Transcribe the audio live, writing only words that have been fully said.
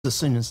as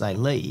soon as they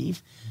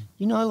leave.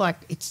 You know, like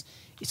it's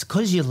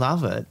because you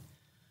love it,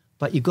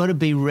 but you've got to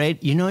be ready.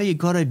 You know, you've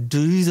got to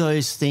do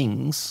those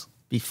things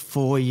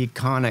before you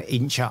kind of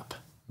inch up,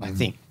 I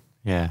think.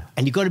 Yeah.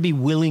 And you've got to be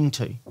willing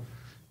to. Do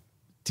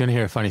you want to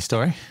hear a funny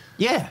story?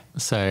 Yeah.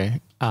 So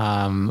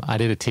I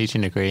did a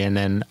teaching degree, and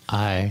then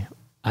I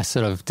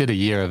sort of did a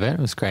year of it. It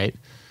was great.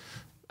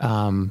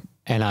 And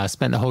I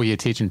spent the whole year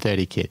teaching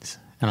 30 kids.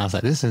 And I was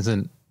like, this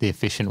isn't the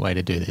efficient way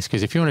to do this.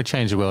 Because if you want to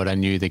change the world, I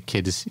knew the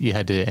kids, you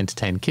had to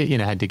entertain kids, you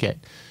know, had to get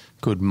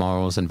good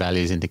morals and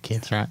values into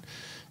kids, right?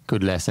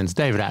 Good lessons.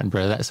 David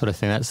Attenborough, that sort of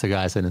thing. That's the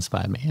guys that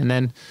inspired me. And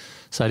then,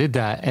 so I did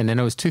that. And then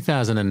it was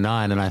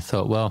 2009. And I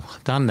thought, well,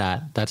 I've done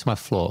that. That's my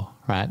flaw,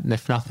 right? And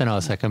if nothing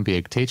else, I can be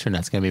a teacher and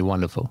that's going to be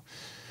wonderful.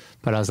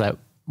 But I was like,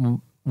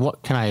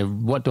 what do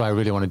I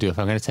really want to do? If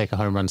I'm going to take a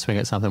home run swing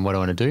at something, what do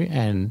I want to do?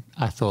 And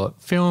I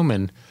thought film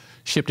and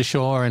ship to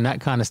shore and that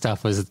kind of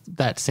stuff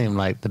that seemed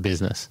like the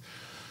business.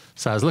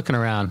 So I was looking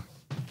around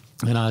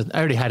and I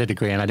already had a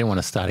degree and I didn't want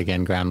to start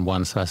again ground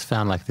one. So I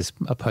found like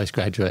a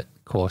postgraduate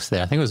course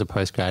there. I think it was a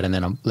postgrad, and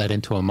then I led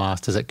into a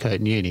master's at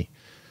Curtin Uni,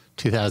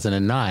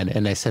 2009.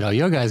 And they said, oh,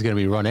 your guy's going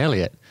to be Ron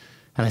Elliott.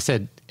 And I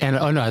said, I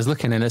was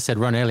looking and it said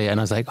Ron Elliott.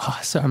 And I was like, oh,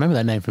 so I remember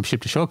that name from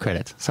Ship to Shore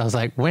credits. So I was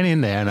like, went in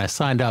there and I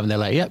signed up and they're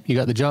like, yep, you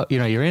got the job. You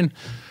know, you're in.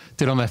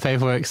 Did all my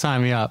paperwork,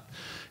 signed me up.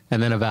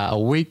 And then about a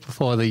week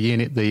before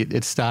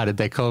it started,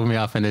 they called me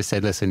up and they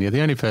said, listen, you're the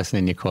only person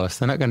in your course.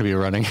 They're not going to be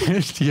running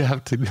it. You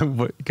have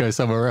to go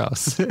somewhere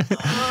else.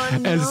 Oh,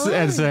 no.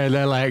 and so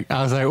they're like,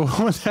 I was like, well,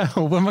 what the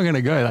hell? Where am I going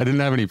to go? I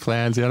didn't have any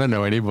plans. I don't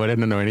know anybody. I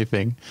didn't know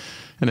anything.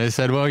 And they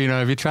said, well, you know,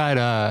 have you tried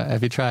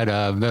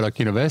Murdoch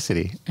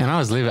University? And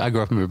I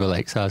grew up in River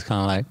Lake, so I was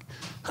kind of like,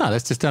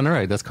 that's just down the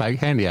road. That's quite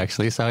handy,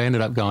 actually. So I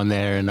ended up going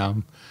there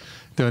and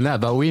doing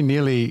that. But we were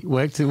nearly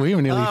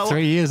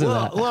 3 years of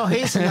that. Well,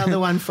 here's another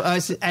one for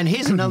us, and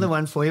here's another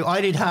one for you.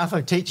 I did half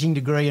a teaching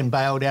degree and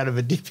bailed out of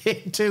a dip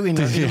end too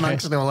in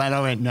amongst all that.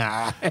 I went,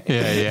 nah.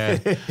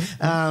 Yeah.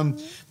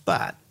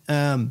 But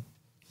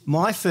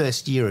my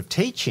first year of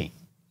teaching,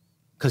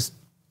 because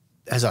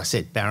as I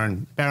said,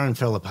 Barron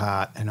fell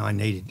apart, and I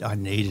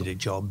needed a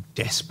job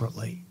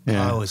desperately.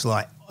 Yeah. I was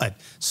like,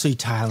 Sue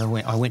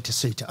Taylor I went to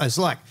Sue Taylor. It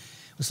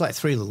was like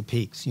Three Little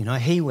Pigs, you know.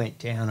 He went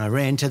down. I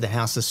ran to the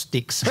House of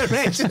Sticks. And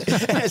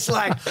it's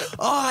like,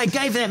 I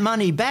gave that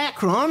money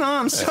back, Ron. Oh,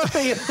 I'm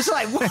sorry. It's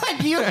like,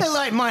 what? You're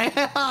like my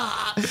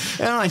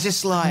and I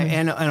just like,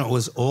 and it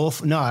was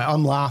awful. No,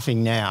 I'm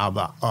laughing now,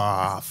 but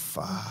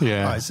fuck.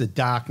 Yeah. Oh, it's a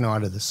dark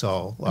night of the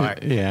soul. Like,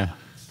 yeah.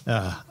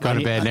 Got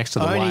to bed next to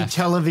the wife. Only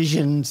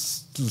television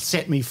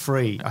set me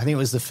free. I think it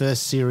was the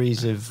first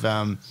series of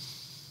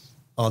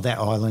that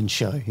island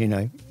show, you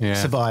know,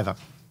 Survivor.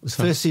 It was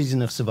the first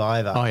season of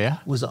Survivor. Oh, yeah?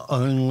 Was the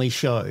only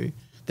show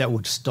that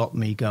would stop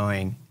me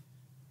going,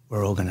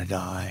 we're all going to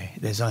die.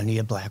 There's only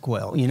a black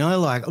well. You know,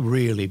 like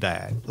really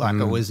bad. Like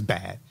it was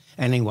bad.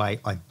 Anyway,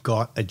 I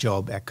got a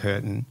job at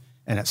Curtin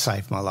and it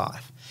saved my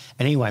life.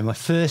 Anyway, my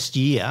first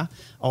year,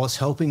 I was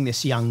helping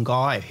this young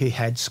guy who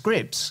had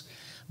scripts,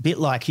 a bit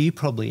like you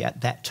probably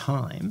at that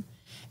time,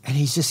 and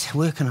he's just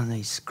working on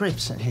these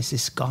scripts, and there's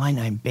this guy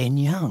named Ben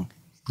Young.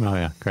 Oh,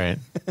 yeah, great.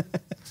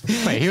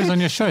 Wait, he was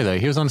on your show, though.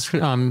 He was on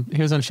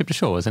Ship to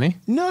Shore, wasn't he?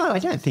 No, I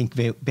don't think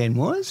Ben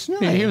was. No.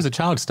 Yeah, he was a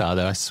child star,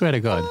 though, I swear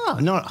to God. Oh,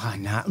 not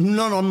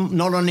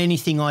on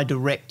anything I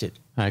directed.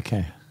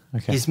 Okay.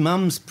 His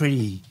mum's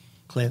pretty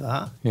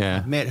clever.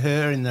 Yeah. I met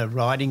her in the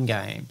writing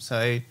game.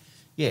 So,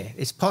 yeah,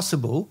 it's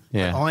possible.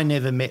 Yeah. But I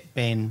never met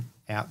Ben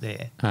out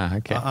there. Ah,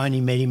 okay. I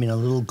only met him in a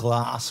little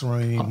glass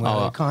room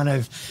where we kind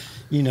of,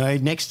 you know,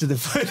 next to the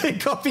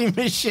photocopy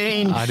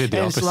machine. I did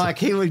the opposite. It's like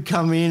he would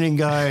come in and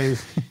go,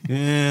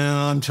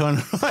 yeah, I'm trying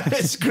to write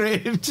a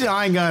script.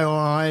 I go,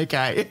 oh,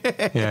 okay.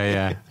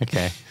 Yeah,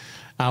 okay.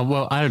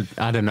 Well, I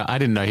don't know. I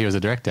didn't know he was a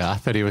director. I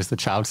thought he was the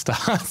child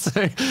star.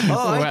 So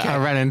I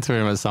ran into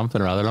him at something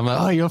or other. And I'm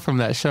like, oh, you're from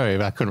that show.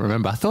 But I couldn't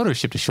remember. I thought it was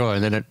Ship to Shore,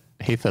 and then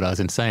he thought I was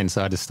insane,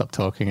 so I just stopped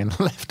talking and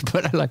left.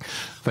 But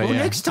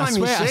next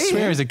time I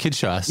swear it's a kid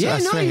show.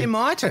 You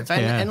might have.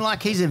 And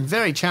like, he's a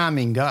very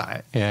charming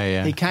guy.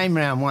 Yeah. He came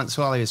round once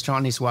while he was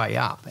trying his way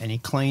up, and he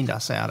cleaned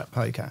us out at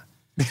poker.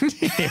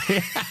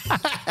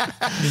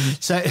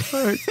 So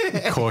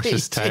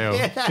cautious tale.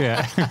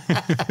 Yeah.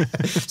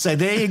 So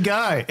there you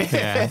go.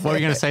 Yeah. What were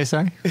you going to say,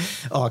 sorry?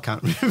 Oh, I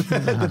can't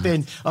remember. But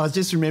Ben, I was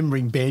just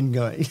remembering Ben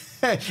going,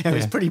 it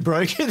was pretty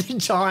broke at the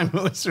time.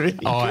 It was really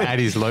good. At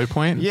his low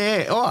point?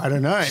 Yeah. Oh, I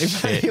don't know.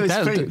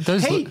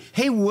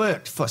 He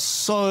worked for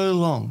so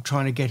long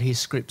trying to get his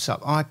scripts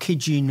up. I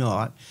kid you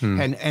not.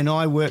 And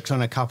I worked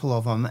on a couple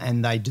of them,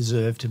 and they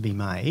deserve to be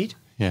made.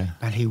 Yeah.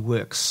 But he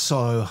worked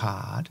so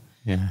hard.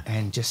 Yeah.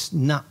 And just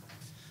nut.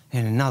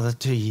 And another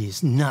 2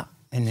 years, nut.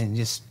 And then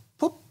just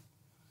whoop.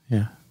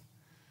 Yeah.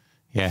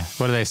 Yeah.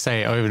 What do they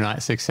say?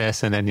 Overnight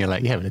success. And then you're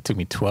like, yeah, but it took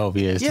me 12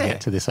 years to get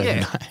to this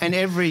overnight. Yeah. And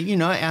every, you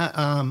know,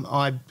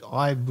 I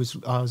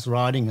was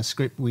writing a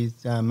script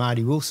with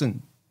Marty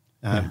Wilson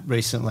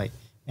recently.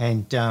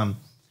 And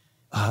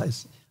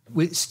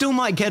we still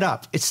might get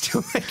up. It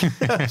still might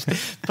get up.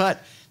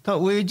 But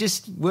But we're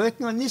just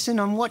working on this, and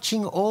I'm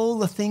watching all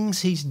the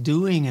things he's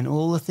doing and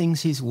all the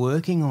things he's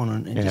working on,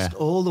 and just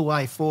all the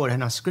way forward.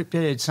 And I script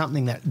edited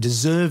something that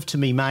deserved to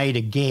be made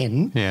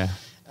again. Yeah.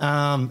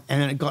 And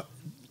then it got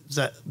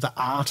the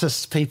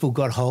artists, people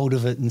got hold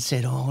of it and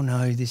said, "Oh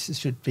no, this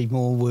should be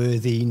more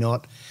worthy,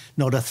 not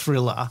a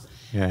thriller."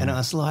 Yeah. And I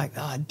was like,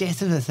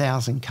 death of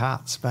 1,000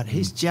 cuts. But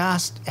he's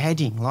just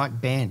adding,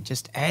 like Ben,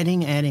 just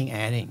adding.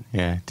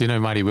 Yeah. Do you know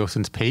Marty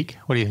Wilson's peak?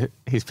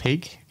 His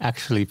peak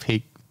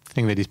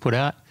thing that he's put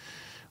out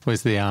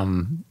was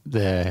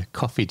the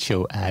coffee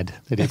chill ad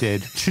that he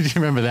did. Did you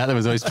remember that? That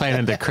was always playing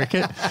into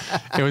cricket.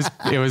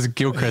 It was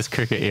Gilchrist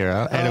cricket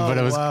era, but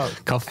it was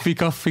coffee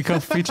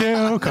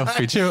chill,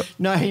 coffee chill.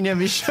 No, he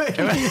never showed me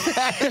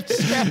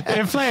that.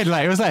 It played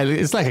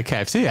it's like a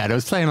KFC ad. It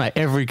was playing like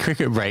every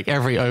cricket break,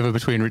 every over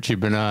between Richie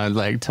Bernard,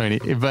 like Tony.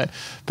 But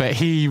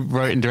he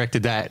wrote and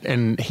directed that,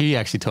 and he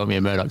actually taught me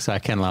a Murdoch, so I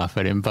can laugh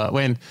at him. But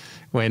when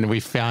we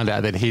found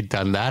out that he'd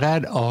done that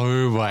ad,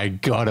 oh my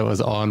God, it was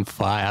on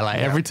fire. Like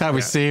every time we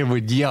see him,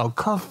 we'd yell,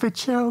 coffee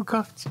chill,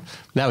 coffee chill.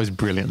 That was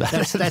brilliant.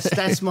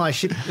 That's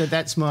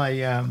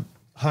my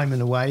home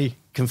and away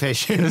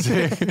confession.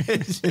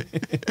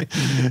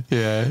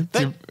 Yeah.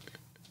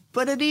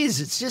 But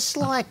it's just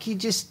like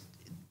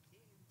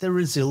the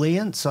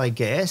resilience, I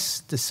guess,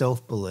 the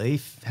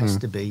self-belief has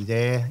to be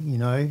there. You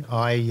know,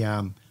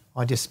 I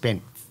just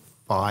spent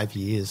 5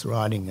 years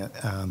writing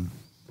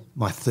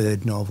my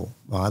third novel.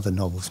 My other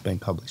novel's been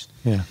published.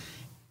 Yeah.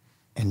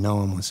 And no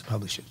one wants to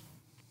publish it.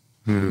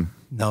 No,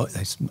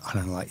 I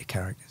don't like your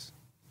characters.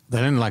 They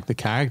didn't like the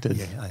characters?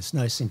 Yeah, there's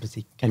no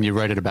sympathy. And you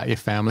wrote it about your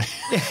family?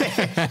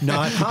 No,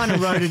 I kind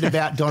of wrote it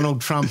about Donald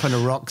Trump and a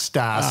rock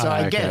star, so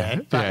I get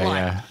it.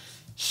 But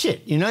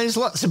shit, you know, there's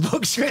lots of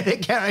books where the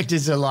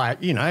characters are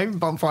like, you know,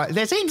 bonfire.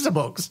 There's heaps of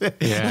books.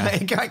 Yeah.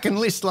 I can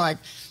list like,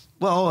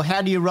 well,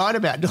 how do you write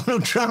about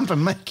Donald Trump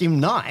and make him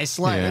nice?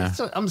 Like,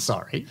 I'm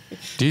sorry.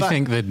 Do you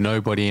think that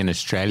nobody in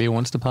Australia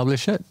wants to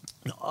publish it?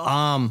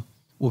 Well,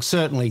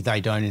 certainly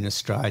they don't in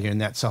Australia, and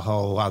that's a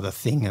whole other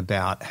thing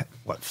about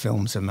what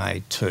films are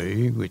made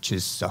too, which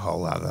is a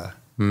whole other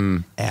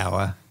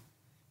hour,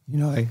 you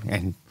know,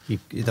 and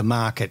the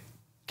market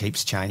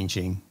keeps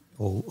changing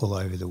all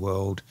over the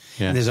world.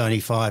 Yeah. And there's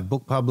only 5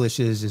 book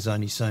publishers, there's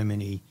only so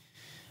many,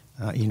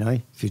 you know,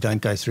 if you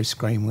don't go through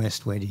Screen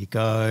West, where do you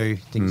go?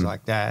 Things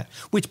like that,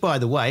 which, by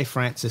the way,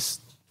 Francis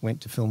went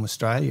to Film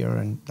Australia,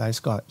 and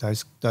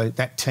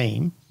that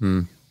team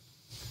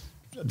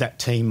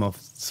of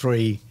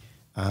 3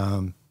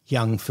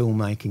 young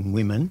filmmaking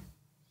women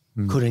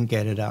couldn't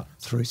get it up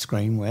through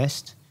Screen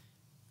West,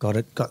 got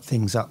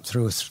things up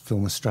through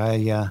Film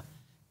Australia,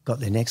 got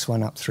the next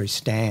one up through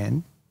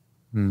Stan.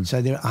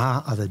 So there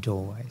are other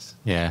doorways.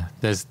 Yeah,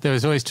 there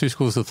was always 2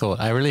 schools of thought.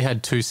 I really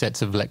had 2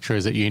 sets of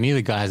lecturers at uni.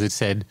 The guys that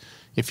said,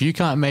 if you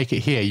can't make it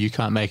here, you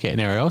can't make it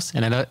anywhere else.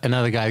 And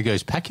another guy who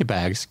goes, pack your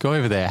bags, go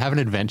over there, have an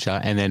adventure,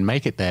 and then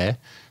make it there.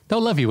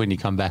 They'll love you when you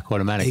come back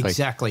automatically.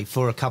 Exactly,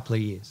 for a couple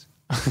of years.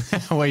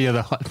 Well, you're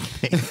the hot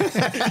thing.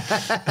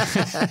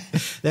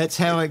 That's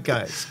how it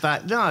goes.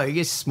 But no,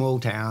 it's a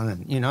small town,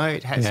 and you know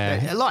it has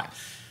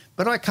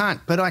But I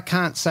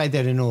can't say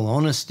that in all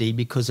honesty,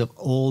 because of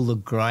all the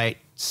great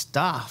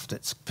stuff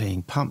that's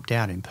being pumped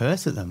out in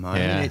Perth at the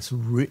moment. Yeah. It's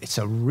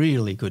a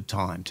really good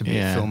time to be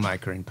a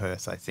filmmaker in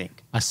Perth, I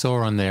think. I saw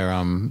on their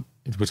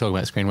we're talking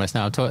about Screen West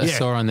now. I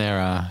saw on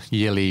their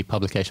yearly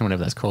publication,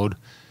 whatever that's called,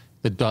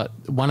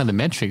 one of the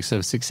metrics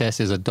of success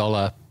is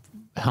 $1.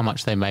 How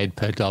much they made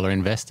per dollar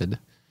invested.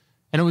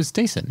 And it was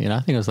decent, you know,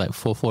 I think it was like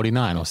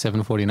 $4.49 or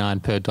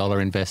 $7.49 per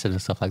dollar invested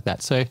and stuff like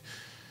that. So,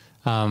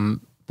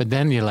 but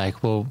then you're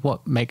like, well,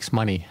 what makes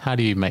money? How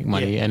do you make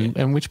money?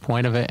 And which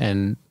point of it?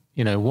 And,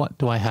 you know, what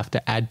do I have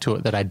to add to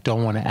it that I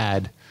don't want to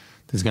add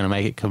that's going to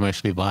make it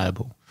commercially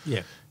viable?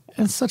 Yeah.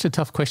 And it's such a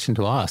tough question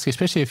to ask,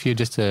 especially if you're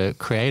just a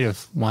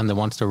creative one that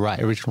wants to write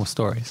original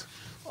stories.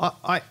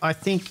 I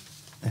think...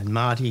 And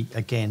Marty,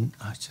 again,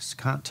 I just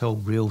can't tell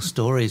real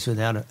stories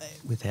without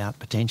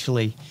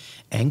potentially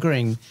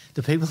angering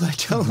the people they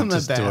tell them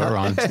just about. Do it,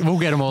 Ron. We'll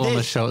get them all on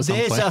the show at some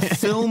point. There's a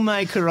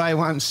filmmaker I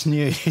once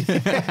knew.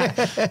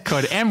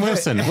 Called M.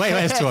 Wilson. Wait,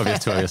 it's too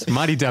obvious.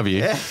 Marty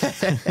W.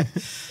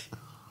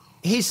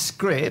 His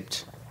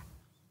script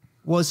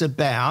was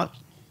about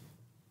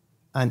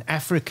an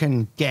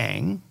African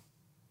gang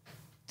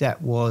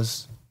that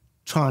was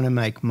trying to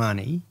make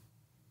money,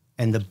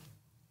 and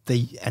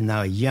they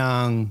were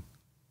young,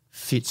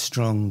 fit,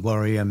 strong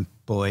warrior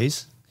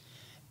boys,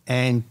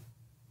 and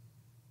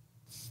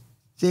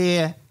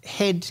their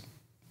head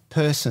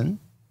person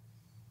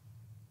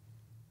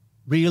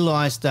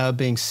realised they were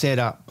being set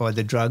up by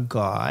the drug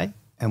guy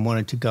and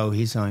wanted to go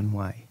his own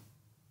way.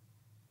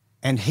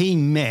 And he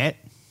met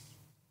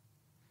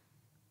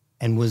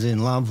and was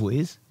in love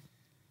with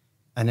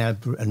a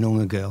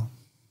Noongar girl.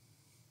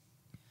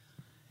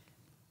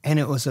 And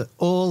it was an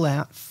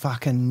all-out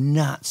fucking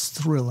nuts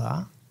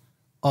thriller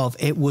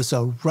it was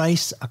a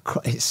race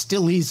across, it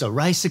still is a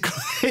race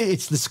across,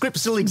 the script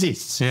still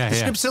exists. The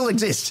script still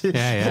exists.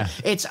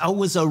 It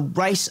was a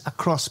race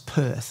across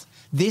Perth.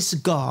 This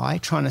guy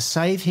trying to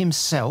save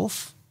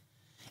himself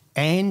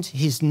and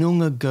his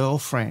Noongar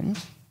girlfriend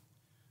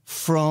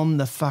from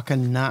the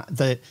fucking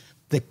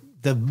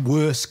the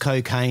worst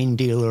cocaine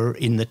dealer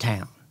in the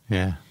town.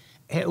 Yeah.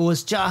 It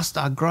was just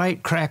a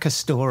great cracker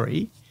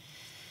story,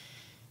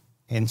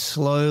 and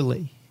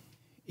slowly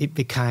it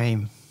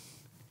became,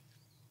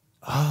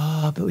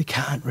 but we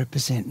can't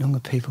represent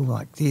Noongar people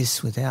like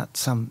this without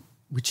some,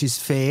 which is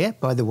fair,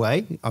 by the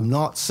way. I'm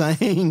not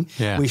saying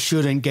we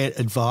shouldn't get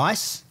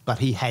advice, but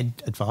he had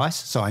advice,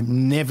 so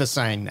I'm never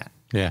saying that.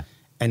 Yeah.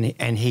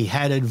 And he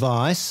had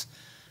advice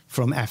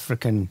from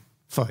African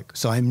folk,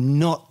 so I'm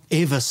not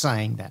ever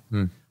saying that.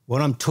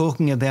 What I'm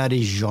talking about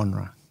is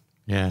genre.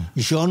 Yeah.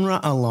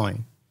 Genre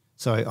alone.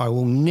 So I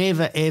will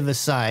never, ever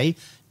say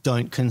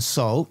don't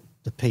consult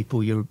the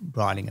people you're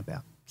writing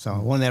about. So I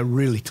want that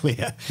really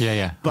clear.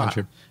 Yeah.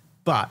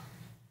 But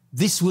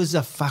this was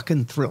a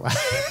fucking thriller.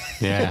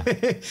 Yeah.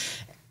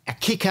 A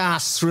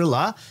kick-ass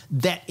thriller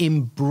that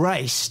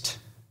embraced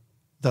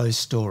those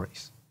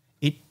stories.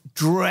 It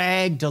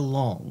dragged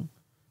along.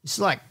 It's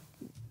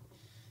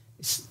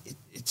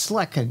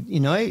like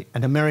an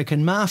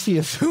American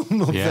mafia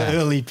film of the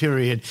early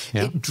period.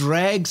 Yeah. It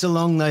drags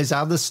along those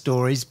other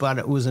stories, but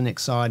it was an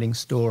exciting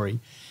story.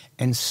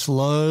 And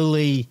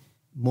slowly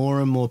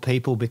more and more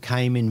people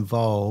became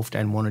involved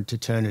and wanted to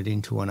turn it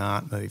into an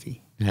art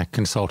movie. Yeah,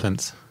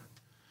 consultants.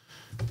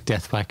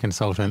 Death by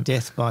consultant.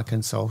 Death by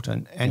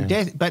consultant. And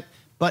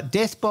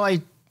death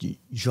by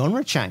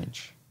genre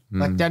change.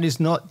 Like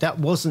that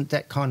wasn't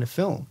that kind of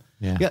film.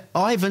 Yeah.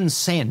 Ivan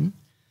Sen,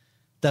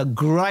 the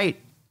great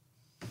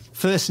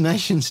First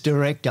Nations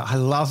director, I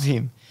love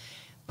him.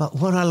 But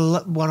one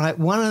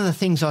of the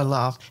things I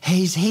love,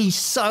 he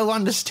so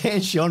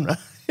understands genre.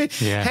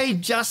 Yeah. He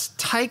just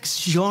takes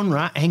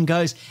genre and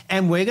goes,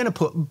 and we're going to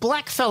put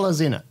black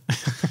fellas in it.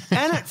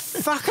 And it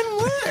fucking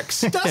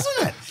works,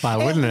 doesn't it? Why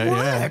wouldn't it? It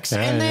works.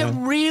 Yeah, and they're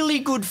really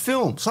good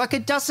films. Like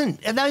it doesn't,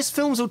 and those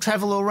films will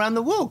travel all around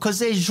the world because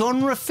they're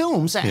genre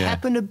films that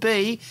happen to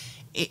be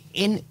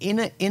in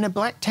a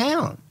black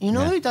town. You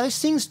know, those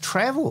things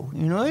travel,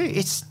 you know.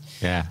 It's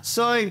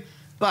so,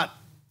 but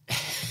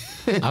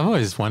I've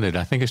always wondered,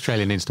 I think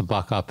Australia needs to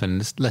buck up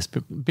and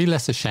be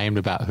less ashamed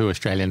about who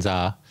Australians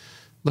are.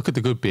 Look at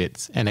the good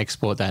bits and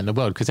export that in the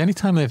world. Because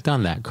anytime they've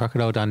done that,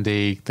 Crocodile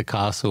Dundee, The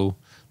Castle,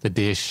 The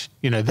Dish,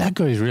 you know, that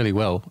goes really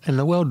well. And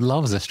the world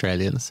loves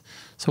Australians.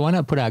 So why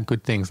not put out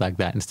good things like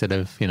that instead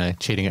of, you know,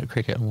 cheating at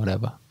cricket and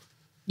whatever?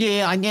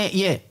 Yeah.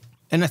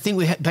 And I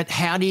think but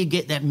how do you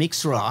get that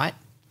mix right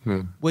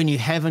when you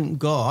haven't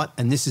got,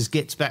 and this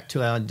gets back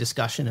to our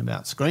discussion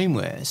about Screen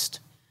West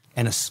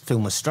and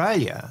Film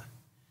Australia,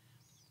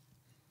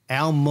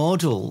 our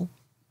model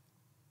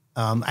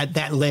at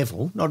that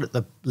level, not at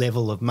the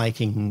level of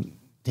making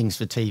things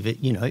for TV,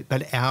 you know,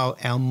 but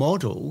our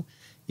model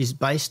is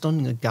based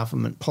on a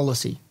government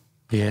policy.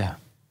 Yeah.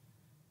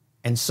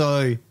 And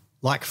so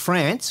like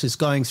France is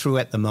going through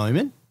at the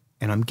moment,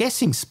 and I'm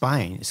guessing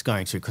Spain is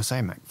going through because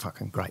they make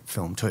fucking great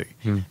film too.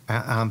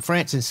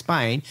 France and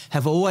Spain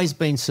have always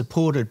been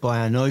supported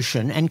by a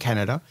notion, and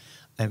Canada,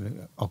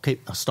 I'll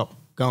stop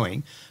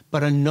going,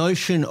 but a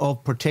notion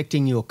of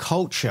protecting your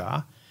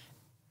culture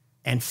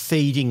and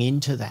feeding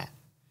into that.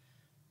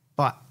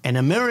 And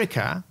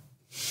America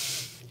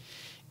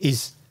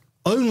is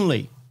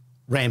only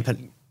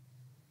rampant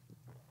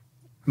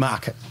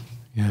market.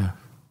 Yeah.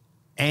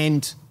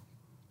 And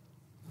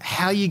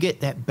how you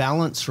get that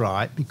balance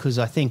right, because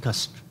I think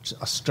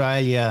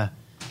Australia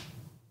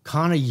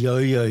kind of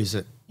yo-yos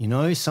it, you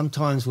know.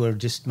 Sometimes we're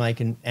just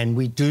making, and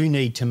we do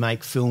need to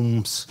make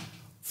films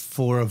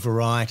for a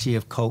variety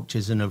of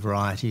cultures and a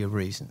variety of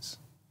reasons.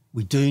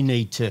 We do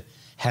need to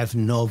have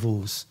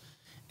novels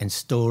and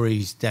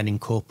stories that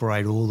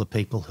incorporate all the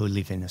people who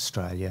live in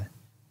Australia,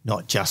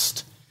 not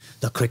just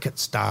the cricket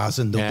stars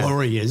and the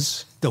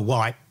warriors, the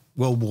white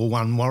World War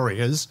I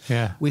warriors.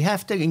 Yeah. We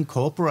have to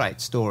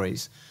incorporate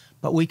stories,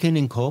 but we can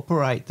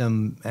incorporate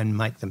them and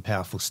make them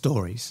powerful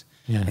stories.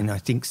 Yeah. And I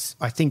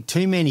think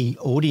too many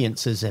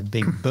audiences have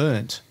been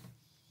burnt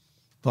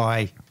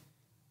by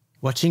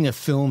watching a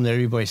film that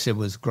everybody said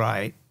was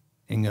great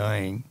and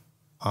going,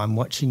 I'm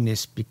watching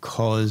this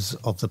because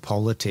of the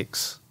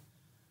politics,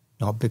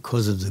 not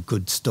because of the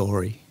good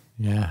story.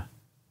 Yeah.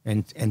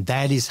 And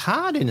that is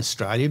hard in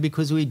Australia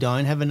because we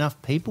don't have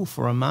enough people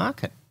for a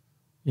market.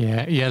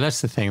 Yeah,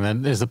 that's the thing.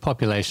 There's the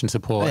population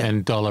support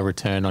and dollar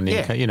return on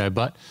income, you know.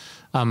 But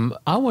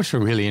I watched a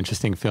really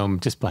interesting film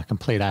just by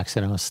complete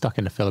accident. I was stuck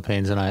in the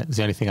Philippines and it was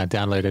the only thing I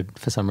downloaded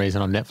for some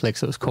reason on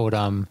Netflix. It was called,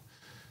 I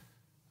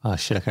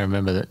can't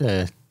remember,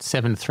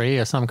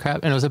 7-3 or some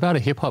crap. And it was about a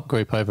hip-hop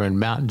group over in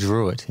Mount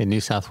Druitt in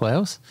New South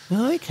Wales.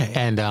 Oh, okay.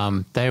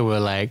 And they were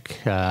like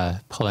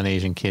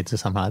Polynesian kids or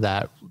something like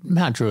that.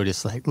 Mount Druitt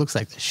is looks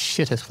like the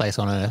shittest place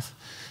on earth.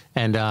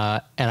 And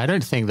I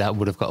don't think that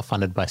would have got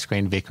funded by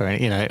Screen Vic or,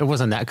 you know, it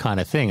wasn't that kind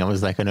of thing. It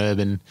was like an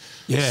urban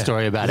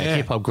story about a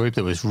hip hop group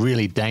that was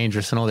really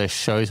dangerous and all their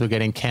shows were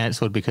getting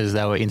cancelled because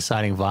they were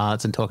inciting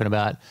violence and talking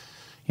about,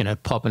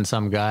 popping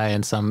some guy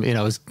and some, it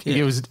was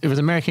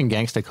American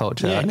gangster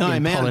culture. Yeah, no,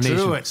 in Mount Polynesian.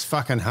 Druitt's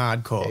fucking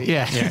hardcore.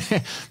 Yeah.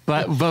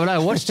 but when I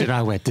watched it,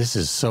 I went, this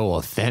is so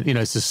authentic.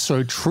 It's just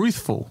so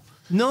truthful.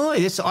 No,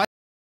 I